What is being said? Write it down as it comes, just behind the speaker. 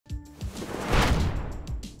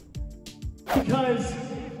Because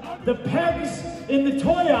the pegs in the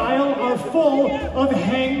toy aisle are full of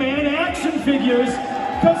Hangman action figures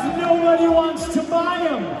because nobody wants to buy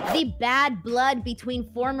them. The bad blood between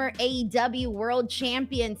former AEW World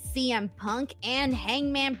Champion CM Punk and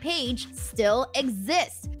Hangman Page still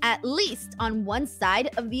exists, at least on one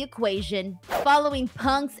side of the equation. Following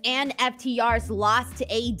Punk's and FTR's loss to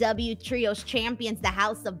AEW Trios champions the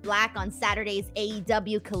House of Black on Saturday's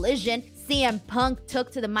AEW Collision, CM Punk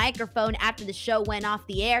took to the microphone after the show went off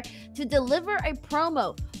the air to deliver a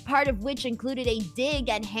promo, part of which included a dig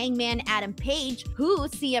at Hangman Adam Page, who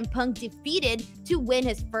CM Punk defeated to win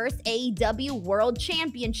his first AEW World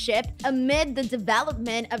Championship amid the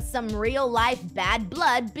development of some real-life bad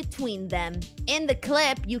blood between them. In the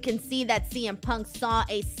clip, you can see that CM Punk saw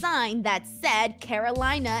a sign that said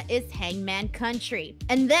Carolina is Hangman Country,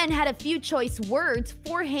 and then had a few choice words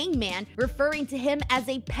for Hangman, referring to him as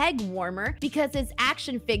a peg warmer because his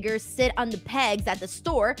action figures sit on the pegs at the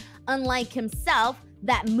store, unlike himself,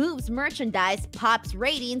 that moves merchandise, pops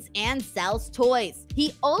ratings, and sells toys.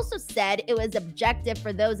 He also said it was objective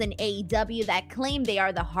for those in AEW that claim they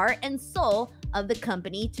are the heart and soul of the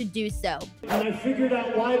company to do so. And I figured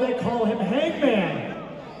out why they call him Hangman.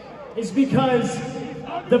 It's because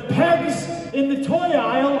the pegs in the toy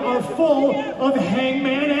aisle are full of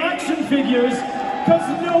Hangman action figures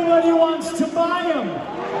because nobody wants to buy them.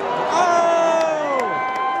 Oh!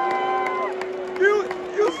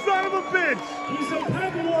 You son of a bitch! He's a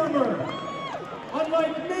peg warmer,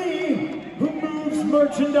 unlike me, who moves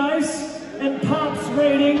merchandise and pops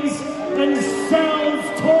ratings and sells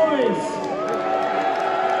toys.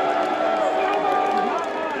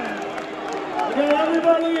 You got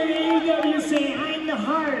everybody in AEW saying, I'm the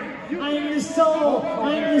heart, I'm the soul,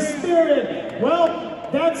 I'm the spirit. Well,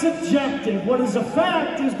 that's objective. What is a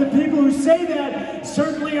fact is the people who say that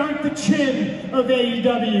certainly aren't the chin of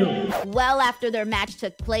AEW. Well, after their match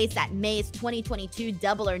took place at May's 2022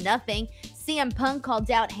 Double or Nothing, CM Punk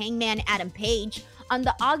called out Hangman Adam Page on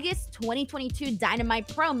the August 2022 Dynamite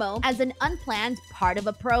promo as an unplanned part of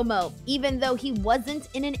a promo, even though he wasn't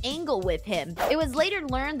in an angle with him. It was later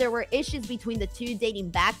learned there were issues between the two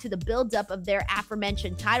dating back to the buildup of their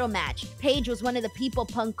aforementioned title match. Page was one of the people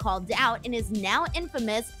Punk called out in his now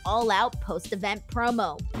infamous All Out post-event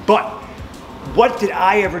promo. But what did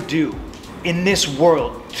I ever do in this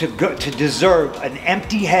world to deserve an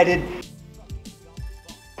empty-headed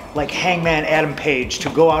like Hangman Adam Page to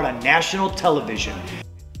go out on national television,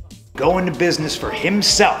 go into business for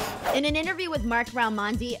himself? In an interview with Mark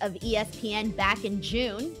Raimondi of ESPN back in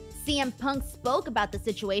June, CM Punk spoke about the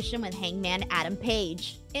situation with Hangman Adam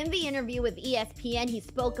Page. In the interview with ESPN, he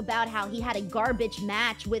spoke about how he had a garbage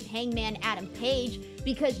match with Hangman Adam Page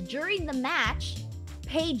because during the match,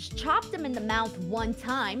 Page chopped him in the mouth one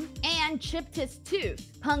time and chipped his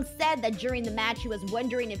tooth. Punk said that during the match he was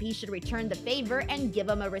wondering if he should return the favor and give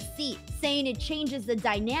him a receipt, saying it changes the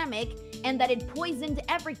dynamic and that it poisoned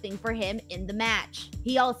everything for him in the match.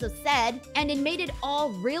 He also said, and it made it all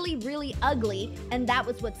really, really ugly, and that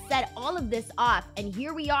was what set all of this off, and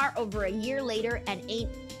here we are over a year later and ain't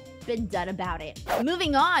been done about it.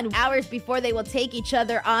 Moving on, hours before they will take each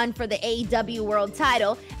other on for the AEW World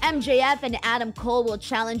title, MJF and Adam Cole will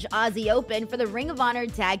challenge Aussie Open for the Ring of Honor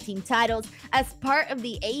tag team titles as part of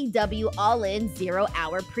the AEW All In 0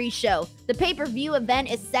 Hour pre-show. The pay-per-view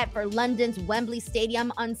event is set for London's Wembley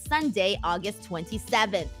Stadium on Sunday, August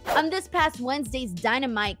 27th. On this past Wednesday's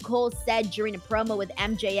Dynamite, Cole said during a promo with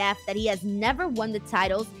MJF that he has never won the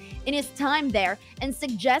titles in his time there and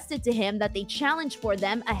suggested to him that they challenge for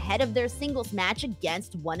them ahead of their singles match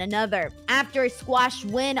against one another. After a squash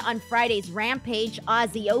win on Friday's Rampage,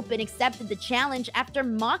 Aussie Open accepted the challenge after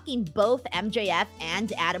mocking both MJF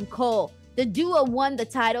and Adam Cole. The duo won the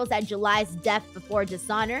titles at July's Death Before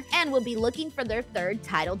Dishonor and will be looking for their third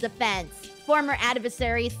title defense. Former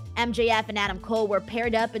adversaries MJF and Adam Cole were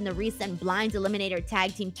paired up in the recent Blind Eliminator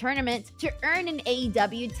Tag Team Tournament to earn an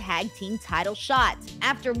AEW Tag Team title shot.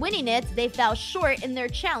 After winning it, they fell short in their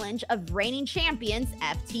challenge of reigning champions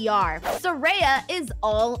FTR. Saraya is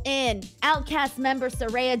all in. Outcast member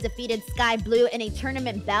Saraya defeated Sky Blue in a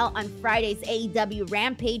tournament bout on Friday's AEW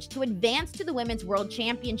Rampage to advance to the Women's World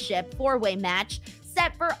Championship 4-way match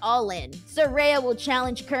set for All In. Saraya will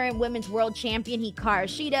challenge current Women's World Champion Hikaru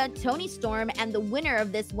Shida, Toni Storm, and the winner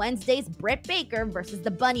of this Wednesday's Britt Baker versus the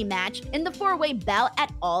Bunny match in the 4-way bout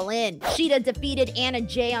at All In. Shida defeated Anna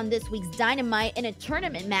Jay on this week's Dynamite in a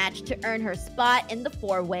tournament match to earn her spot in the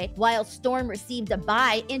 4-way, while Storm received a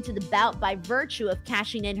bye into the bout by virtue of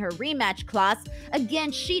cashing in her rematch clause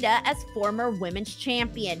against Shida as former Women's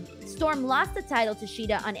Champion. Storm lost the title to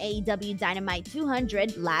Shida on AEW Dynamite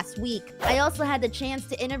 200 last week. I also had the chance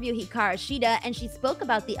to interview Hikaru Shida, and she spoke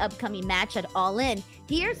about the upcoming match at All In.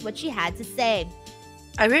 Here's what she had to say.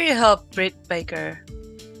 I really hope Britt Baker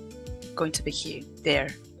going to be here there.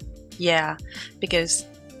 Yeah, because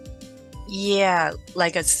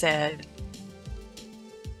like I said,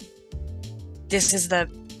 this is the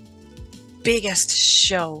biggest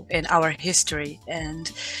show in our history,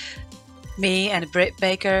 and me and Britt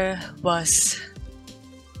Baker was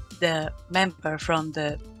the member from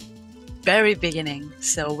the very beginning,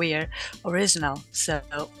 so we are original. So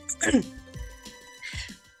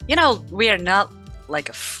you know, we are not like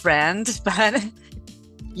a friend, but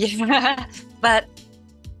yeah, but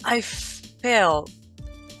I feel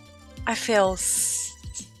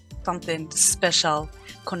something special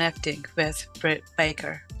connecting with Britt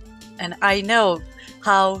Baker, and I know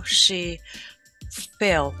how she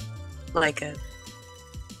feel like a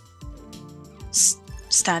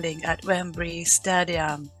standing at Wembley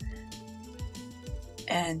Stadium,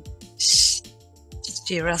 and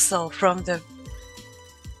she wrestled from the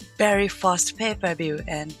very first pay-per-view,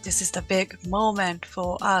 and this is the big moment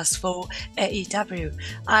for us, for AEW.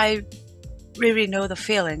 I really know the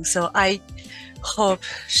feeling, so I hope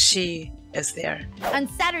she is there. On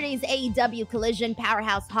Saturday's AEW Collision,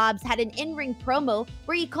 Powerhouse Hobbs had an in-ring promo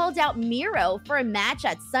where he called out Miro for a match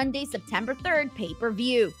at Sunday, September 3rd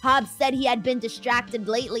pay-per-view. Hobbs said he had been distracted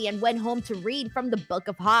lately and went home to read from the Book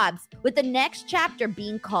of Hobbs, with the next chapter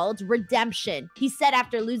being called Redemption. He said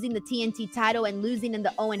after losing the TNT title and losing in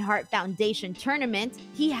the Owen Hart Foundation tournament,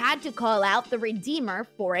 he had to call out the Redeemer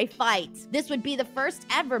for a fight. This would be the first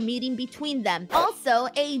ever meeting between them. Also,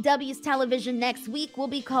 AEW's television next week will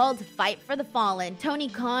be called Fight for the Fallen. Tony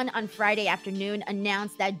Khan on Friday afternoon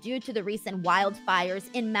announced that due to the recent wildfires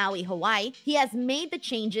in Maui, Hawaii, he has made the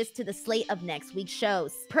changes to the slate of next week's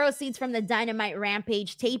shows. Proceeds from the Dynamite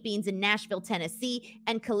Rampage tapings in Nashville, Tennessee,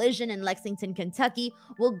 and Collision in Lexington, Kentucky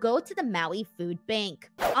will go to the Maui Food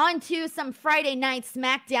Bank. On to some Friday night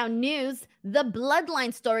SmackDown news. The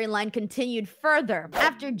Bloodline storyline continued further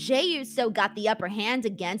after Jey Uso got the upper hand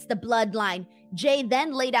against the Bloodline. Jey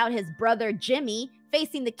then laid out his brother Jimmy.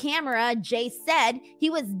 Facing the camera, Jey said he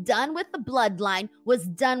was done with the Bloodline, was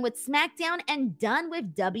done with SmackDown, and done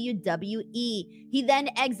with WWE. He then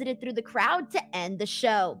exited through the crowd to end the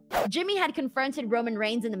show. Jimmy had confronted Roman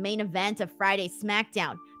Reigns in the main event of Friday's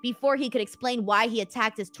SmackDown. Before he could explain why he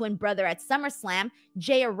attacked his twin brother at SummerSlam,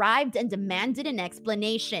 Jey arrived and demanded an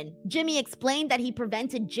explanation. Jimmy explained that he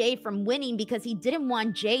prevented Jey from winning because he didn't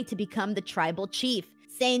want Jey to become the tribal chief,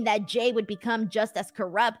 saying that Jey would become just as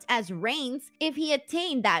corrupt as Reigns if he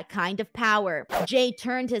attained that kind of power. Jey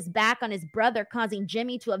turned his back on his brother, causing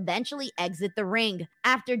Jimmy to eventually exit the ring.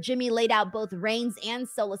 After Jimmy laid out both Reigns and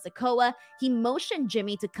Solo Sikoa, he motioned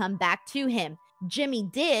Jimmy to come back to him. Jimmy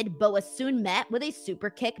did, but was soon met with a super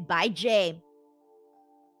kick by Jey.